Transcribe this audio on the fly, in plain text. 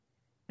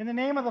In the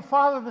name of the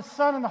Father, the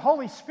Son, and the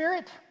Holy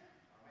Spirit,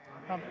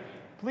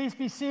 please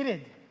be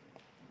seated.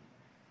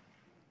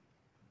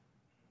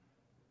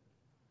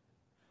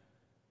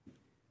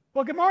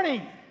 Well, good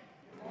morning.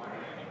 Good morning.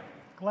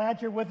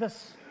 Glad you're with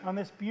us on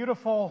this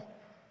beautiful,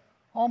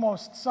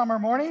 almost summer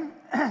morning.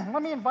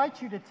 Let me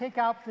invite you to take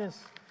out this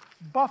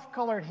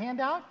buff-colored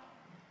handout.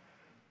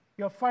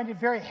 You'll find it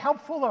very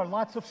helpful. There are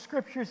lots of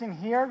scriptures in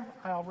here.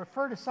 I'll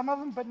refer to some of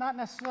them, but not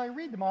necessarily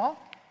read them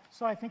all.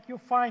 So I think you'll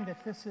find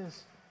that this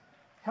is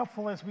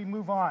helpful as we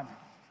move on.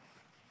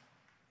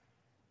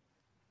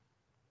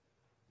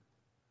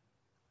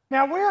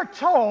 Now, we're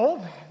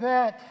told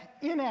that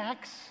in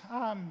Acts,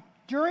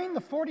 during the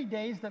 40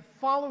 days that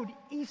followed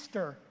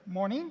Easter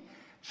morning,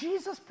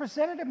 Jesus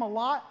presented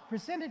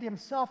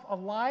himself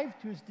alive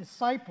to his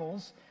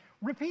disciples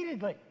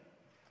repeatedly.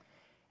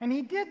 And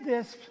he did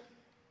this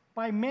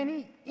by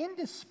many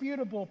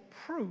indisputable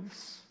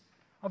proofs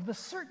of the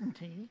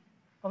certainty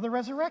of the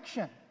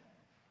resurrection.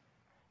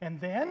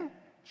 And then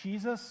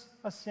Jesus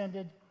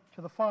ascended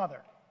to the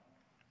Father.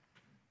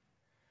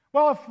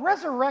 Well, if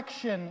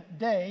Resurrection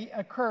Day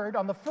occurred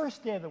on the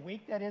first day of the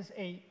week, that is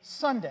a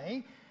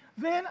Sunday,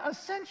 then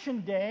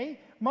Ascension Day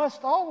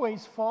must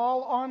always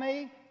fall on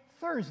a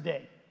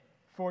Thursday,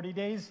 40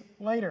 days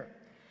later.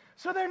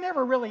 So there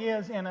never really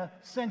is an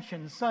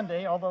Ascension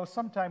Sunday, although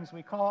sometimes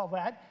we call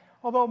that,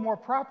 although more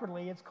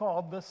properly it's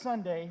called the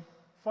Sunday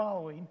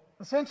following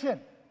Ascension.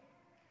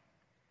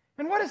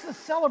 And what is the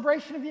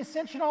celebration of the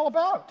Ascension all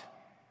about?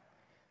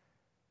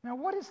 Now,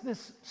 what is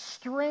this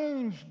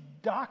strange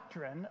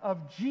doctrine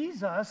of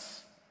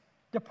Jesus'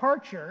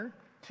 departure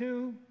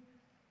to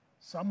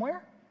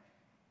somewhere?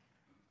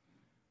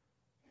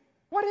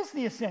 What is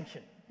the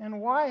Ascension, and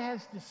why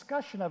has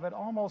discussion of it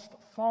almost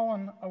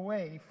fallen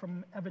away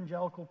from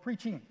evangelical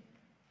preaching?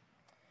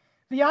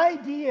 The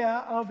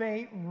idea of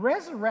a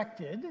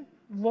resurrected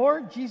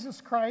Lord Jesus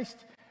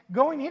Christ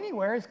going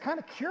anywhere is kind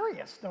of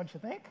curious, don't you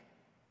think?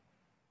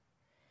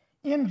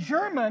 In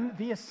German,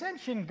 the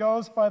Ascension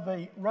goes by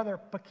the rather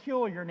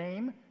peculiar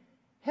name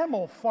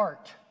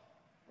Himmelfahrt.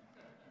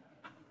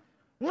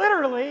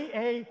 Literally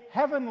a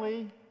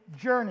heavenly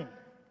journey.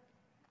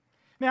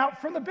 Now,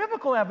 from the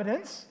biblical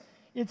evidence,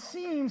 it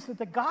seems that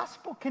the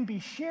gospel can be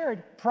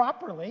shared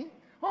properly,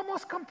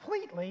 almost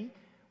completely,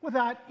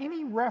 without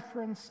any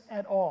reference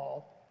at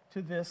all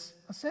to this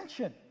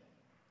ascension.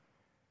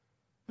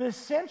 The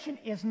ascension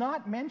is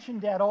not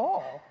mentioned at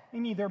all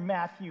in either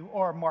Matthew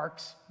or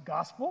Mark's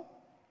gospel.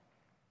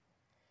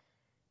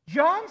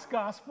 John's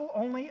gospel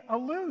only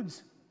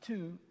alludes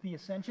to the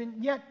ascension,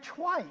 yet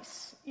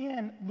twice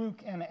in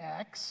Luke and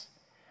Acts,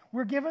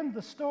 we're given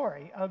the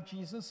story of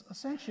Jesus'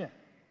 ascension.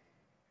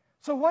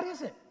 So what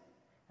is it?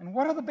 And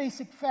what are the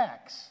basic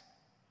facts?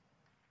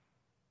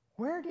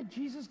 Where did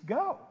Jesus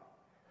go?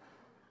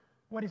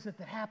 What is it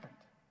that happened?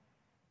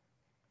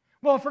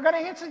 Well, if we're going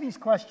to answer these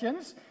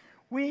questions,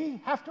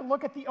 we have to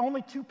look at the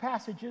only two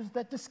passages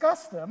that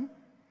discuss them,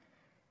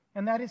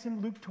 and that is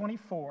in Luke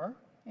 24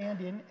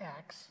 and in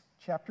Acts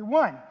chapter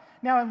 1.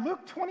 Now, in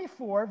Luke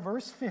 24,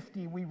 verse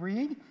 50, we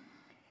read,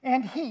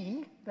 "And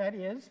he," that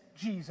is,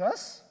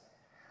 Jesus,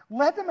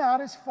 "led them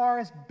out as far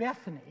as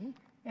Bethany,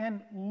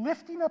 and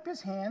lifting up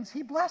his hands,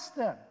 he blessed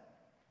them.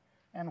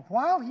 And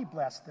while he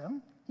blessed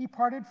them, he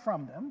parted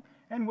from them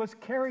and was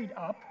carried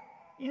up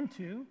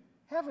into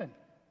heaven."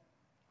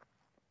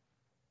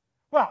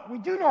 Well, we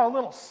do know a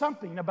little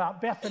something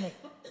about Bethany.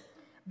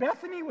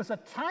 Bethany was a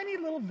tiny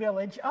little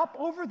village up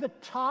over the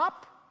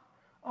top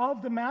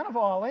of the Mount of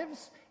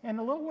Olives and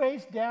a little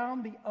ways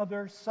down the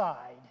other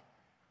side.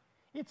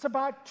 It's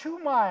about 2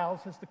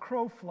 miles as the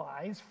crow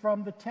flies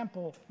from the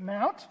Temple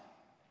Mount,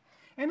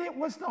 and it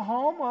was the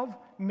home of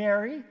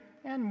Mary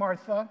and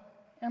Martha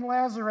and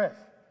Lazarus.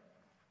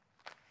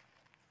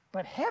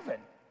 But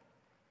heaven,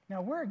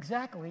 now where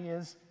exactly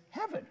is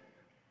heaven?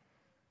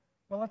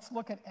 Well, let's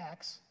look at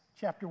Acts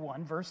chapter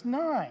 1, verse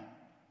 9.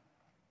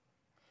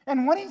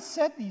 "And when he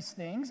said these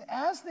things,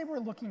 as they were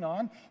looking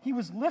on, he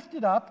was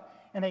lifted up,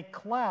 and a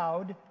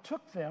cloud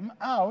took them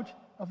out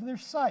of their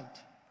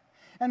sight.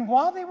 And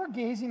while they were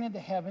gazing into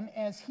heaven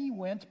as he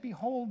went,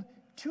 behold,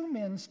 2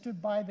 men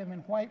stood by them in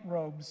white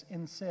robes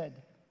and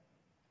said,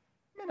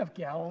 'Men of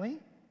Galilee,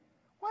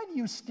 why do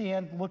you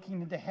stand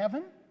looking into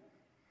heaven?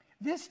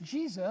 This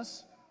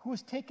Jesus, who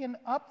was taken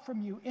up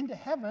from you into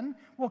heaven,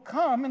 will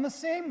come in the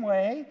same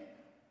way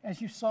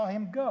as you saw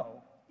him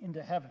go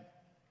into heaven.'"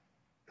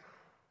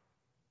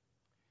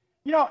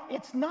 You know,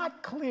 it's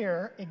not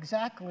clear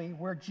exactly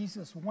where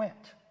Jesus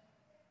went,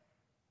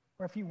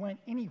 or if he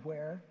went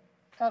anywhere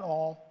at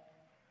all,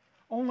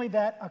 only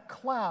that a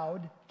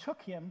cloud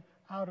took him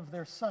out of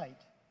their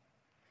sight.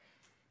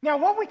 Now,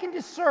 what we can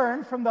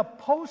discern from the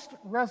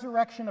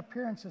post-resurrection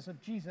appearances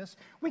of Jesus,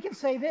 we can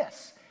say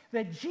this,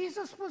 that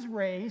Jesus was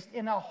raised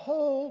in a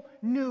whole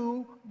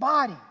new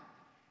body.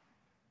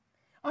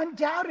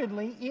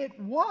 Undoubtedly, it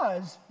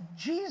was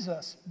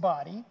Jesus'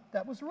 body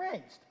that was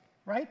raised.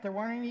 Right? There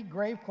weren't any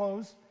grave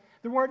clothes.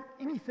 There weren't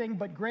anything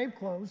but grave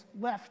clothes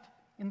left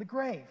in the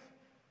grave.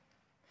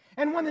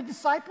 And when the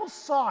disciples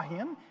saw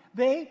him,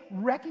 They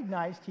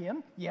recognized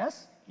him.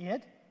 Yes,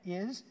 it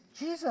is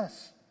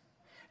Jesus.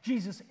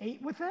 Jesus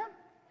ate with them.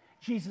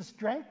 Jesus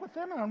drank with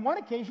them. And on one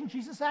occasion,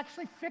 Jesus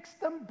actually fixed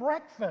them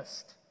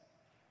breakfast.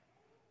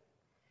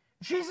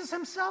 Jesus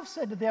himself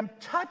said to them,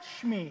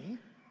 "Touch me,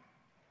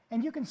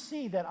 and you can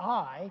see that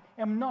I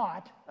am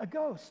not a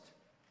ghost."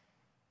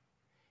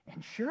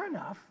 And sure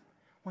enough,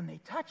 when they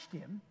touched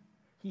him,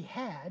 he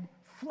had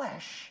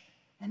flesh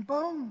and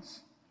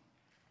bones.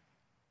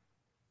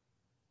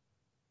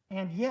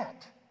 And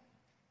yet,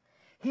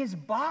 his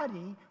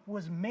body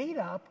was made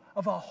up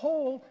of a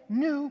whole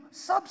new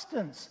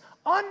substance,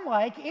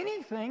 unlike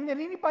anything that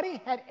anybody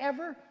had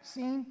ever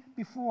seen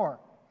before.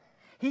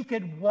 He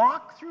could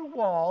walk through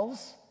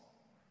walls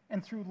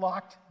and through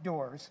locked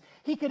doors.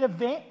 He could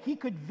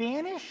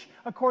vanish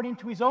according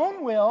to his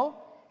own will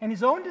and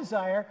his own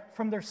desire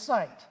from their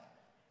sight.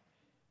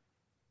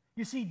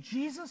 You see,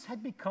 Jesus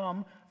had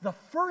become the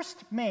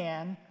first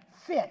man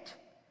fit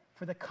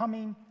for the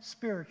coming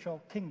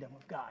spiritual kingdom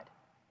of God.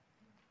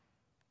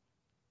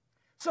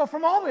 So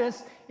from all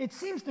this, it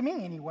seems to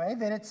me anyway,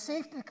 that it's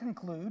safe to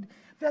conclude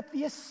that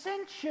the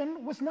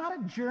ascension was not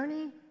a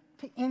journey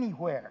to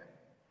anywhere,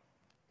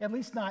 at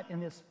least not in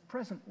this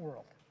present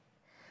world.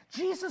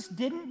 Jesus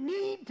didn't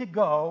need to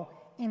go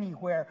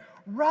anywhere.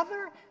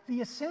 Rather, the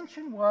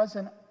ascension was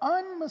an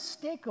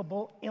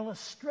unmistakable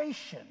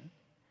illustration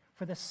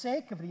for the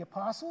sake of the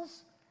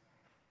apostles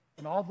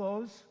and all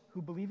those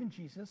who believe in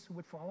Jesus who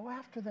would follow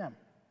after them.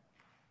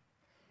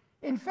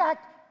 In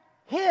fact,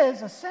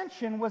 his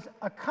ascension was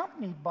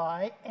accompanied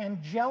by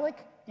angelic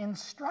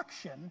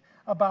instruction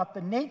about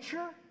the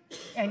nature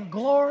and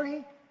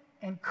glory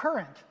and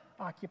current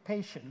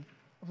occupation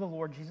of the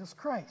Lord Jesus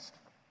Christ.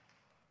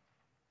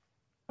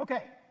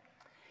 Okay,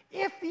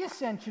 if the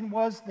ascension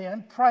was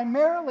then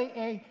primarily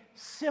a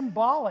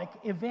symbolic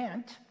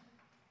event,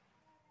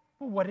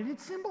 well, what did it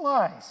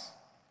symbolize?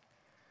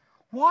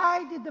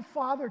 Why did the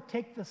Father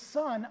take the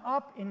Son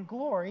up in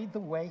glory the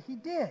way he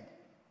did?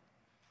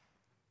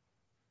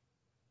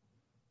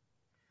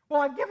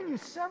 Well, I've given you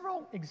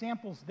several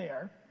examples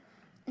there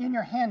in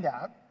your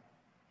handout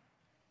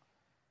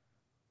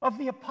of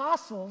the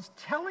apostles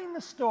telling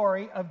the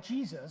story of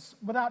Jesus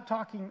without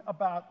talking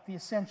about the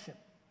ascension.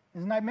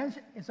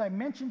 As I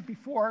mentioned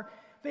before,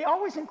 they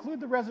always include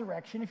the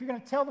resurrection. If you're going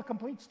to tell the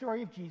complete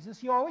story of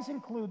Jesus, you always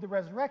include the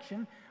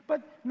resurrection,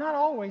 but not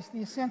always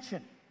the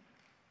ascension.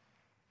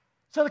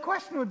 So the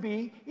question would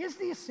be, is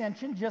the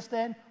ascension just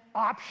an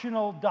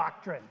optional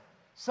doctrine,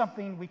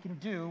 something we can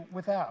do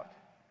without?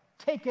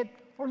 Take it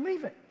or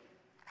leave it.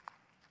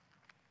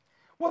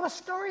 Well, the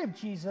story of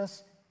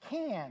Jesus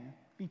can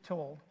be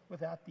told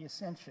without the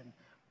ascension,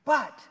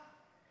 but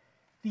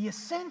the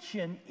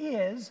ascension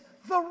is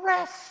the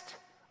rest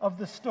of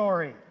the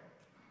story.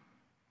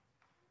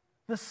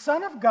 The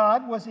Son of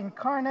God was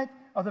incarnate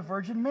of the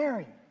Virgin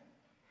Mary.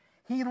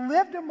 He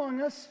lived among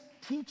us,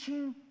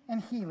 teaching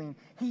and healing.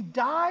 He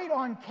died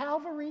on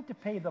Calvary to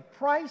pay the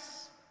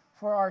price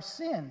for our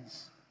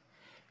sins.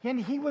 And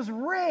he was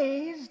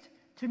raised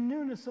to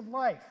newness of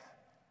life.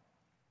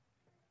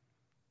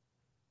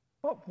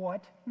 But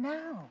what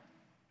now?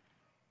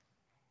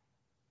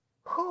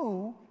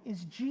 Who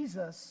is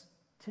Jesus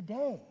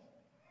today?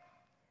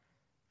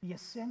 The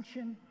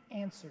ascension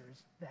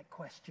answers that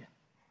question.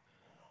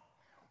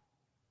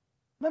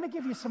 Let me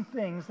give you some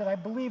things that I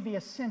believe the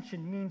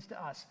ascension means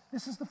to us.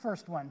 This is the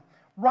first one.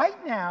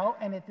 Right now,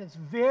 and at this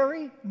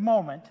very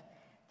moment,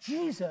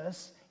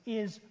 Jesus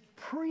is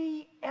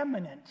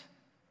preeminent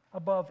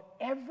above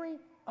every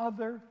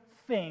other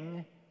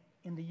thing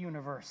in the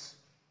universe.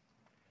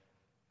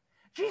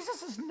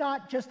 Jesus is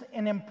not just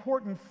an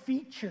important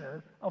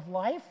feature of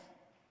life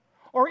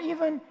or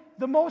even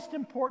the most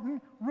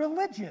important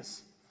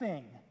religious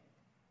thing.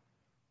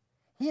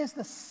 He is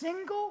the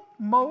single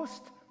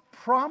most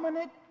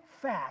prominent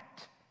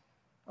fact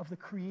of the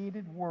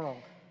created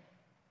world.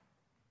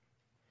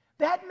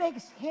 That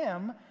makes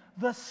him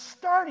the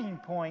starting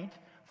point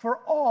for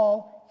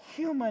all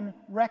human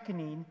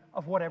reckoning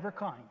of whatever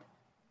kind.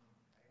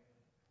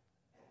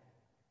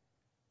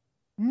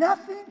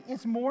 Nothing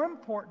is more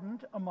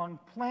important among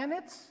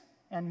planets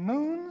and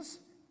moons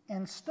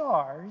and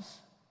stars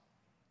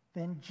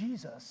than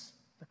Jesus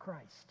the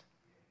Christ.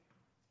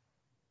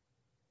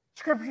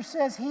 Scripture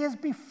says he is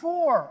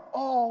before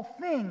all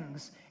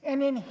things,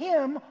 and in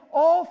him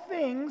all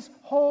things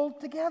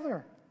hold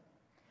together.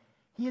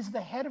 He is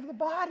the head of the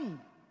body,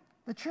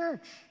 the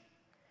church.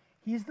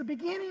 He is the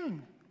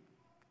beginning,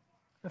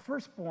 the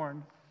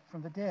firstborn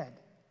from the dead.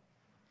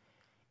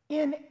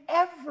 In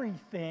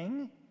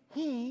everything,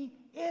 he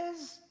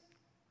is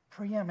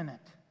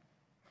preeminent.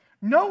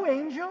 No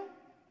angel,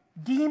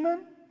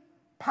 demon,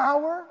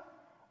 power,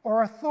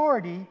 or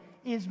authority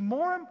is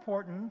more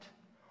important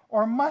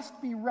or must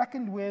be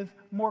reckoned with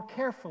more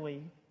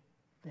carefully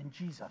than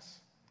Jesus.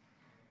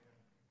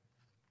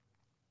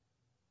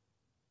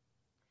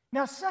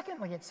 Now,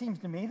 secondly, it seems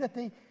to me that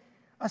the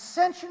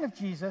ascension of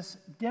Jesus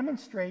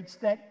demonstrates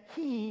that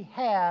he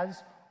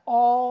has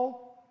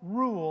all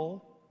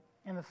rule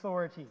and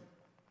authority.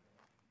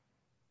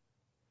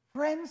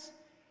 Friends,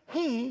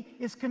 He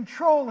is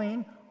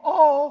controlling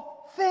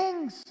all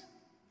things.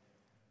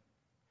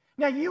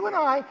 Now, you and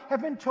I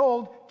have been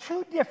told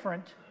two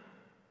different,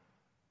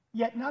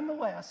 yet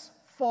nonetheless,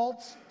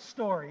 false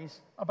stories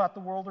about the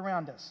world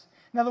around us.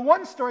 Now, the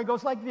one story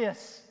goes like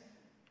this.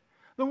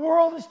 The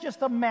world is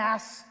just a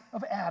mass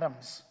of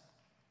atoms.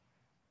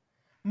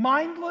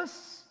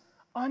 Mindless,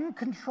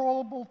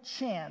 uncontrollable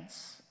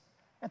chance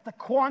at the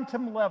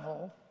quantum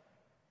level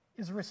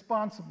is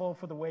responsible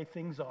for the way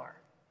things are.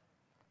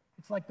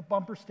 It's like the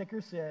bumper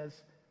sticker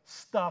says,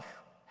 stuff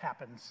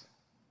happens.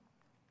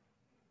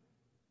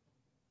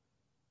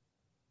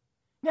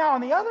 Now,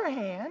 on the other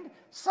hand,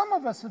 some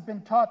of us have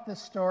been taught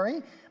this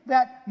story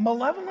that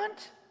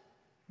malevolent,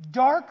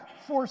 dark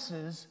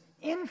forces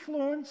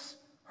influence,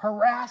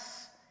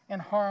 harass,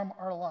 and harm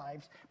our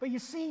lives. But you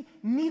see,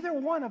 neither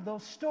one of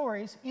those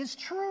stories is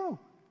true.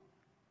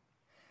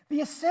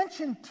 The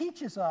Ascension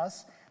teaches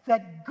us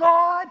that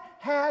God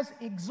has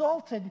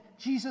exalted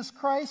Jesus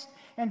Christ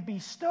and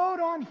bestowed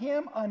on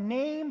him a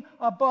name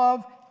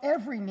above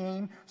every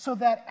name, so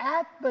that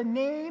at the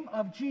name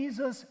of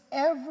Jesus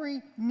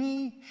every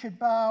knee should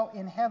bow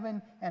in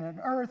heaven and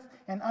on earth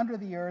and under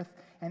the earth,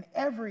 and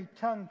every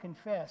tongue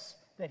confess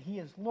that he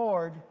is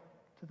Lord,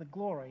 to the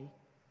glory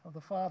of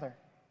the Father.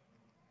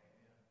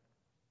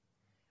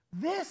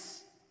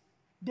 This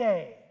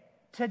day,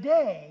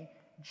 today,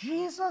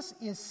 Jesus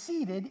is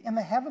seated in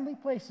the heavenly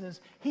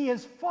places. He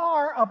is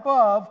far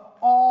above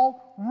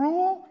all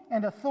rule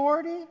and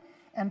authority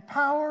and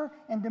power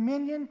and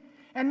dominion.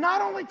 And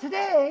not only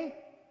today,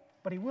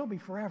 but he will be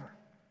forever.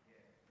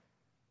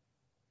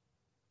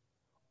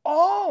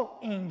 All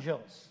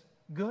angels,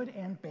 good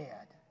and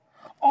bad,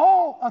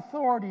 all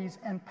authorities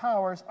and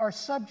powers are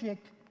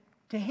subject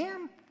to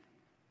him.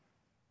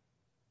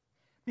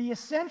 The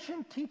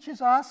Ascension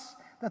teaches us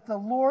that the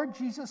Lord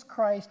Jesus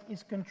Christ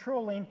is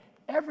controlling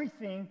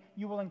everything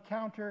you will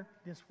encounter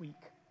this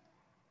week,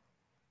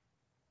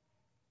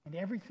 and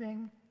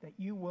everything that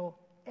you will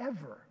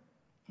ever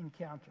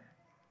encounter.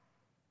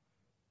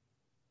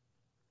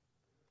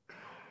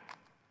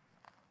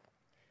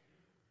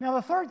 Now,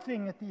 the third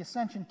thing that the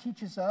Ascension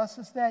teaches us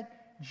is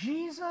that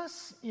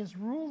Jesus is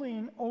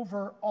ruling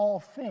over all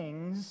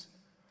things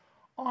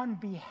on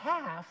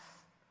behalf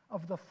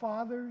of the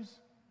Father's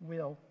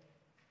will.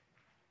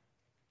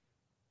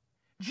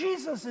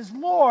 Jesus is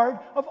Lord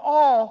of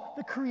all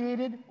the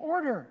created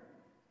order.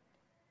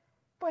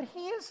 But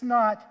he is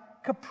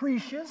not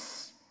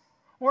capricious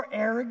or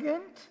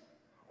arrogant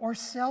or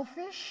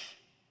selfish.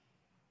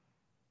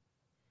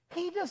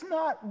 He does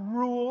not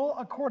rule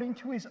according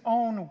to his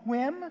own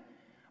whim,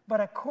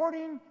 but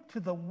according to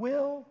the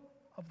will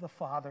of the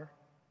Father.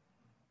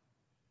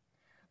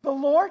 The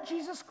Lord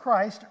Jesus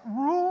Christ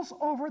rules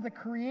over the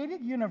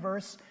created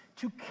universe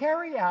to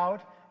carry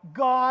out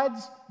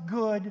God's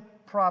good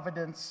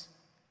providence.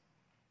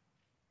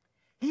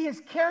 He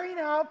is carrying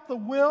out the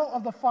will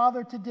of the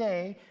Father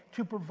today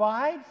to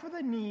provide for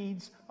the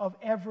needs of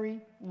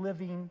every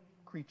living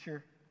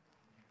creature.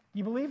 Do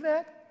you believe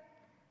that?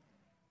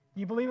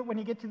 Do you believe it when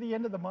you get to the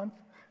end of the month?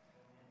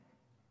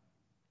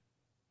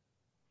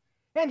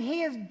 And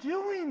he is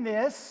doing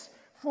this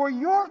for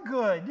your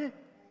good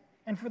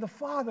and for the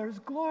Father's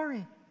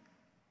glory.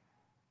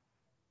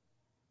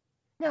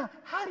 Now,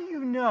 how do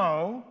you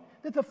know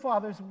that the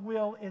Father's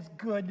will is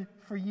good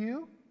for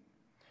you?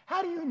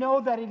 How do you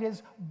know that it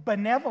is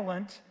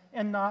benevolent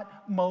and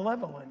not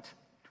malevolent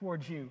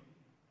towards you?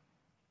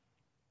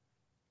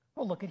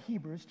 Well, look at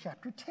Hebrews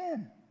chapter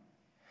 10.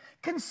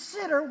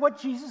 Consider what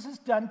Jesus has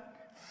done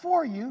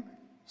for you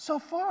so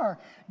far.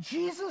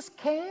 Jesus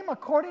came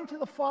according to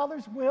the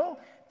Father's will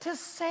to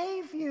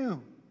save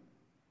you.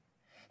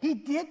 He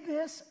did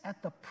this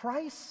at the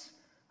price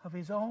of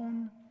his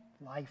own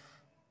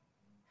life.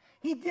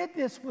 He did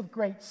this with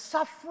great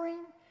suffering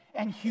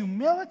and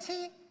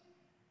humility.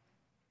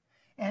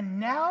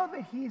 And now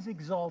that he is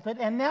exalted,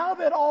 and now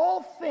that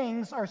all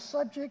things are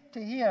subject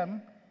to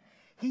him,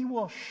 he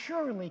will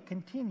surely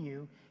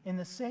continue in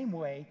the same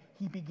way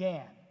he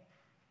began.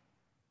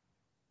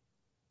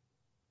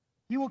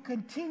 He will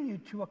continue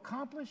to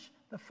accomplish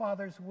the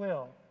Father's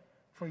will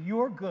for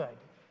your good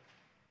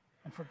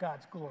and for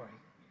God's glory.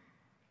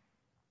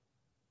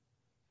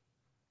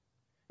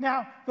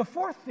 Now, the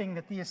fourth thing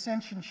that the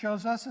Ascension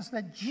shows us is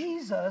that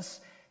Jesus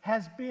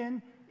has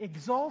been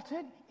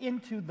exalted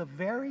into the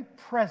very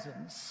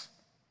presence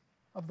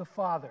of the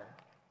Father.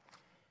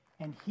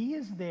 And he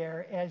is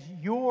there as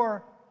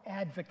your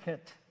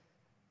advocate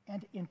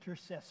and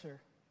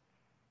intercessor.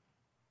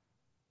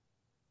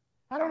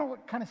 I don't know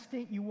what kind of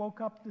state you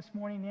woke up this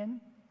morning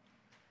in.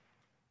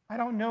 I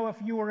don't know if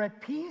you were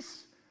at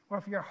peace or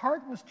if your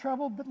heart was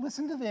troubled, but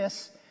listen to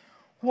this.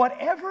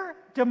 Whatever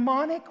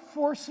demonic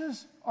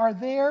forces are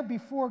there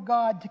before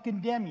God to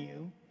condemn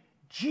you,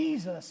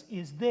 Jesus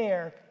is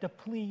there to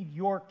plead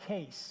your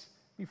case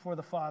before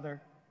the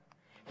Father.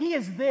 He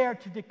is there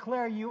to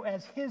declare you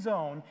as his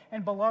own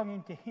and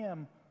belonging to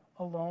him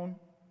alone.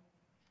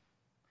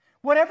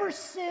 Whatever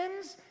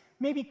sins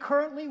may be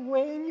currently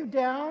weighing you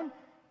down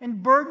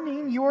and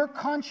burdening your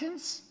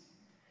conscience,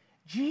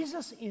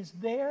 Jesus is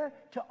there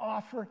to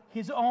offer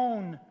his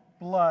own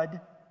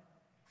blood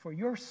for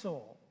your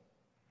soul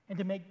and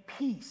to make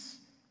peace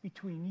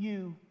between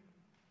you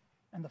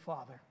and the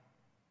Father.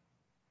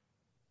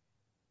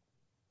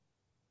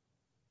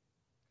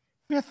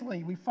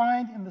 Fifthly, we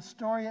find in the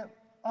story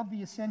of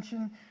the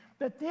Ascension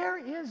that there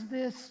is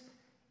this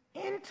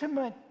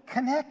intimate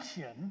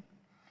connection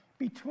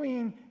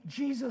between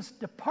Jesus'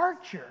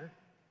 departure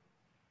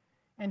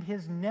and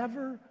his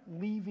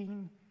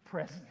never-leaving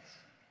presence.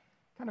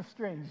 Kind of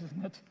strange,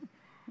 isn't it?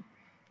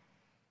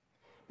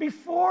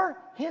 Before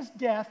his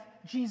death,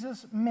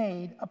 Jesus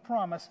made a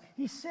promise.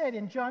 He said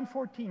in John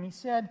 14, he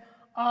said,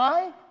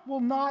 "I will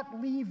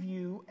not leave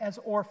you as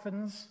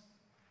orphans.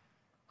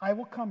 I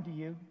will come to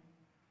you."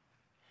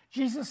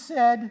 Jesus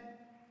said,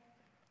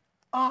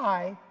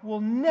 "I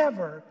will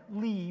never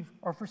leave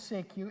or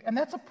forsake you." And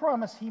that's a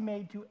promise he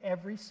made to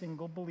every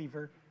single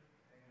believer.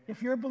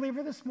 If you're a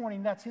believer this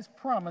morning, that's his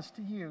promise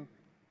to you.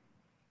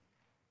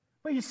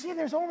 But you see,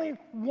 there's only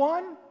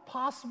one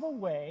possible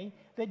way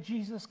that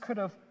Jesus could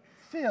have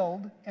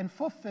filled and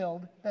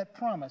fulfilled that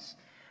promise.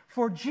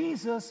 For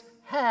Jesus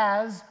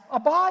has a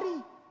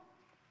body.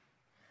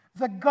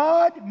 The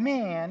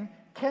God-man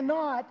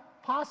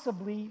cannot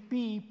possibly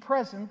be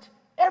present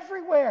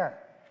everywhere.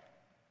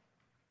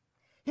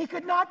 He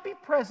could not be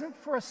present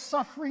for a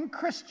suffering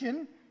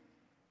Christian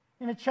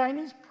in a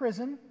Chinese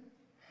prison,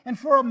 and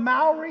for a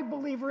Maori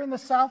believer in the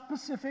South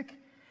Pacific,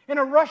 and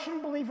a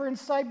Russian believer in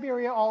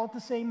Siberia all at the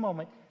same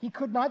moment. He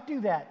could not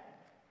do that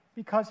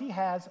because he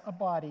has a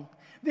body.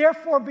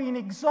 Therefore, being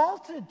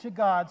exalted to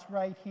God's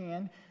right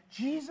hand,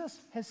 Jesus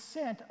has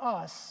sent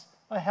us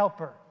a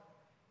helper,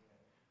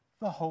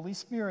 the Holy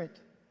Spirit.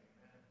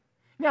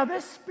 Now,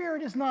 this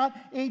Spirit is not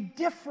a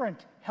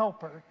different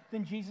helper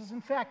than Jesus.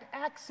 In fact,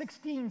 Acts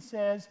 16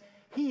 says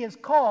he is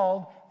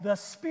called the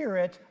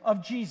Spirit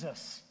of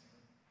Jesus.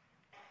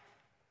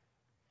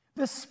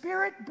 The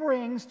Spirit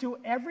brings to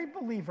every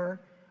believer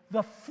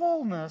the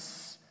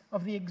fullness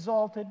of the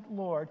exalted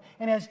Lord.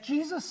 And as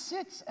Jesus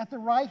sits at the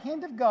right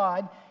hand of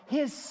God,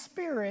 his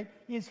Spirit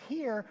is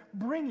here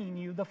bringing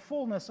you the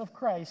fullness of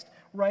Christ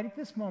right at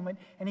this moment,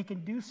 and he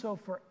can do so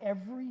for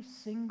every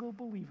single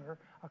believer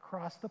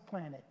across the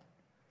planet,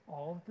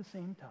 all at the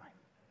same time.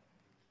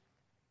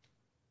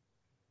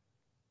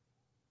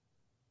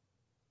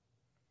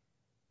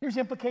 Here's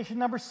implication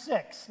number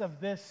 6 of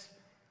this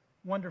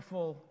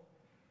wonderful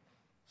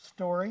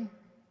story.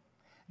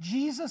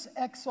 Jesus'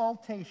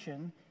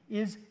 exaltation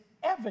is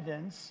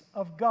evidence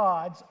of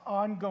God's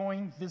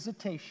ongoing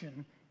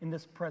visitation in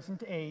this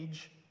present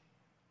age.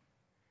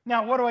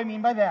 Now, what do I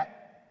mean by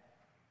that?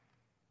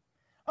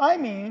 I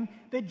mean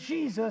that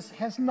Jesus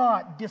has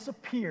not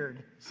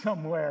disappeared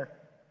somewhere.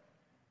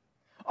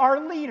 Our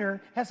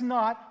leader has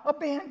not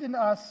abandoned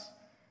us.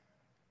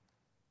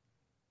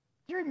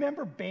 Do you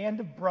remember Band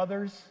of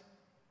Brothers?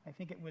 I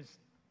think it was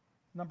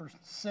number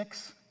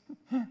 6.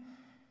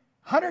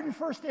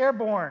 101st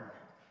Airborne,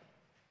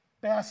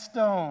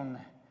 Bastogne,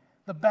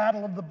 the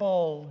Battle of the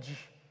Bulge.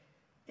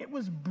 It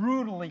was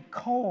brutally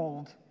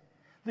cold.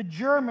 The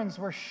Germans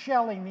were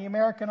shelling the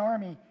American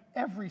army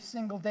every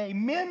single day.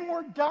 Men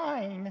were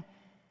dying,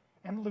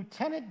 and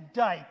Lieutenant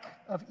Dyke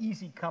of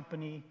Easy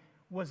Company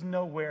was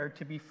nowhere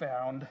to be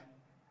found.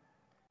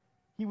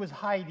 He was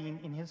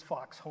hiding in his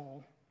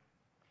foxhole.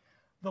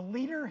 The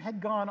leader had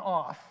gone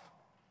off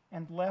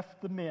and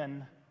left the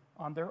men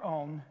on their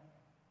own.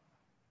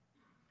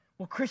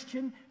 Well,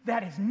 Christian,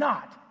 that is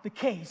not the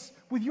case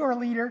with your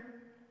leader.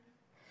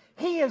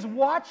 He is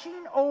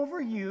watching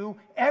over you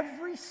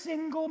every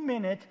single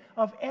minute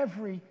of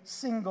every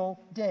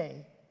single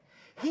day.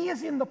 He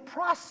is in the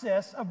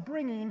process of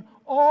bringing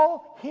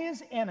all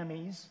his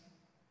enemies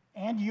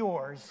and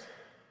yours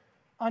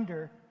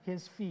under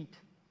his feet.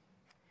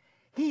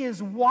 He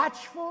is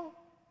watchful,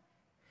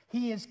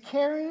 he is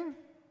caring,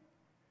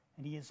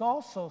 and he is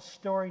also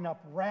storing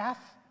up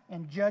wrath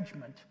and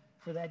judgment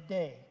for that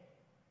day.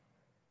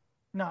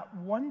 Not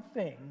one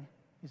thing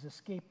is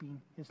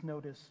escaping his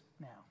notice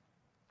now.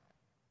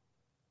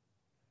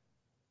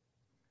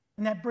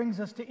 And that brings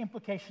us to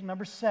implication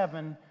number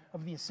 7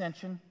 of the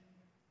ascension.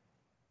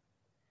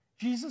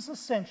 Jesus'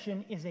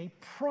 ascension is a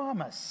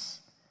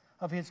promise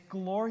of his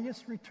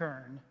glorious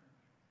return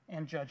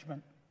and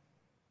judgment.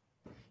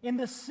 In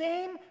the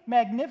same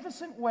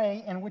magnificent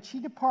way in which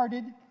he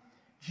departed,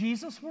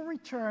 Jesus will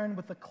return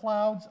with the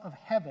clouds of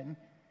heaven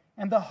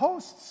and the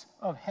hosts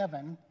of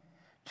heaven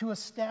to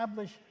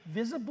establish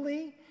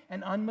visibly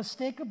and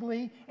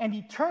unmistakably and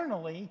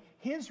eternally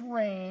his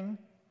reign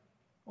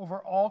over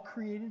all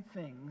created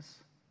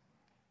things,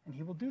 and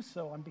he will do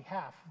so on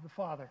behalf of the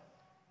Father.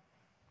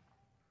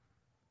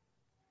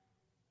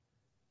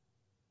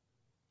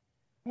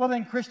 Well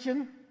then,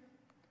 Christian,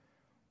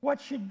 what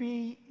should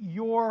be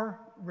your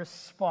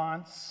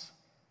response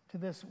to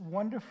this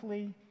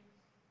wonderfully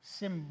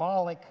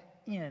symbolic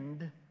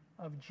end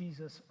of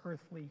Jesus'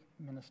 earthly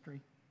ministry?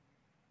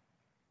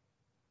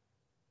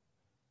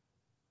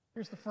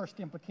 Here's the first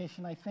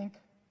implication, I think.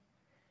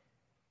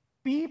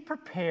 Be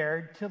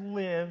prepared to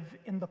live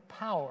in the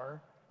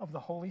power of the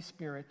Holy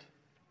Spirit.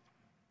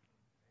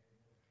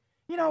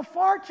 You know,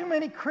 far too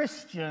many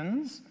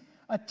Christians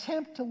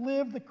attempt to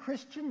live the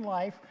Christian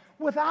life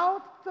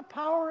without the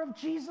power of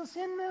Jesus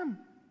in them.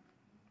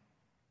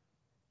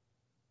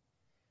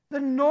 The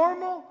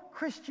normal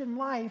Christian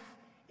life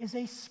is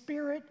a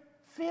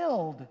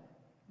Spirit-filled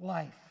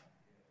life.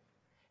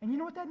 And you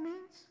know what that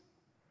means?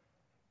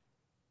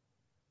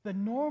 The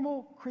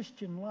normal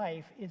Christian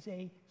life is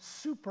a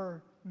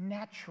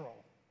supernatural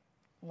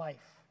life.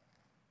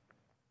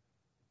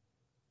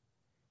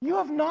 You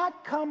have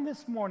not come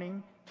this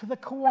morning to the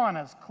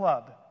Kiwanis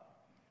Club.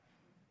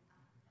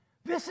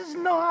 This is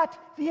not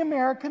the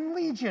American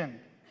Legion.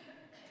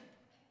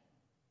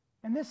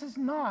 And this is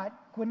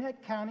not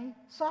Gwinnett County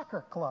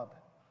Soccer Club.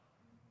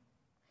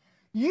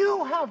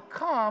 You have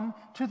come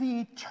to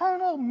the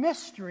eternal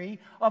mystery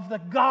of the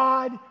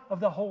God of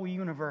the whole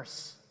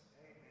universe.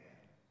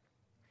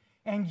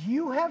 And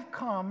you have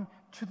come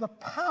to the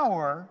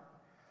power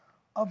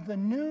of the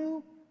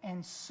new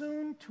and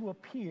soon to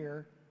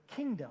appear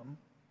kingdom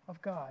of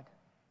God.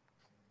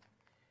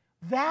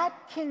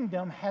 That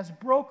kingdom has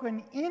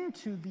broken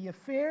into the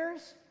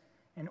affairs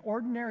and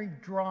ordinary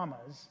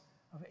dramas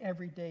of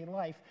everyday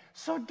life.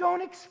 So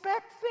don't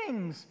expect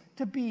things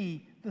to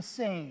be the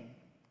same.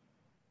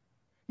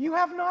 You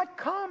have not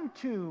come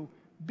to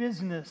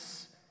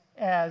business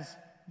as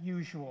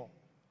usual.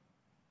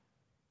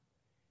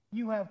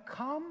 You have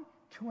come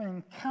to an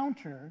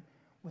encounter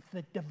with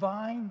the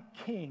divine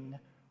King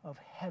of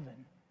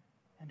heaven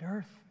and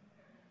earth.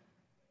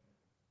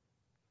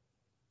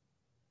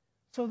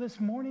 So this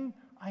morning,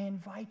 I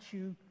invite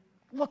you,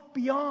 look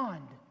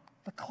beyond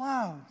the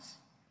clouds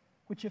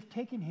which have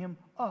taken him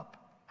up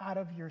out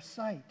of your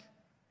sight.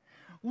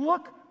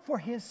 Look for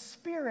his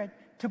Spirit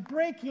to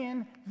break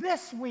in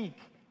this week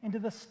into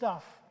the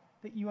stuff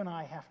that you and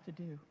I have to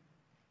do.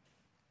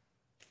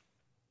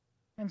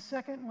 And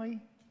secondly,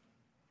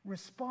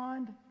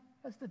 respond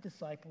as the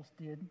disciples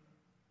did.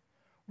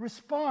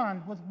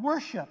 Respond with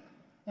worship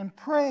and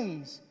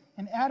praise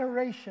and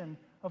adoration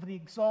of the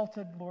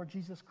exalted Lord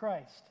Jesus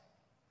Christ.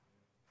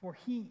 For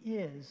he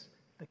is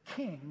the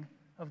King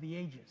of the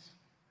ages.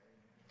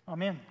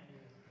 Amen.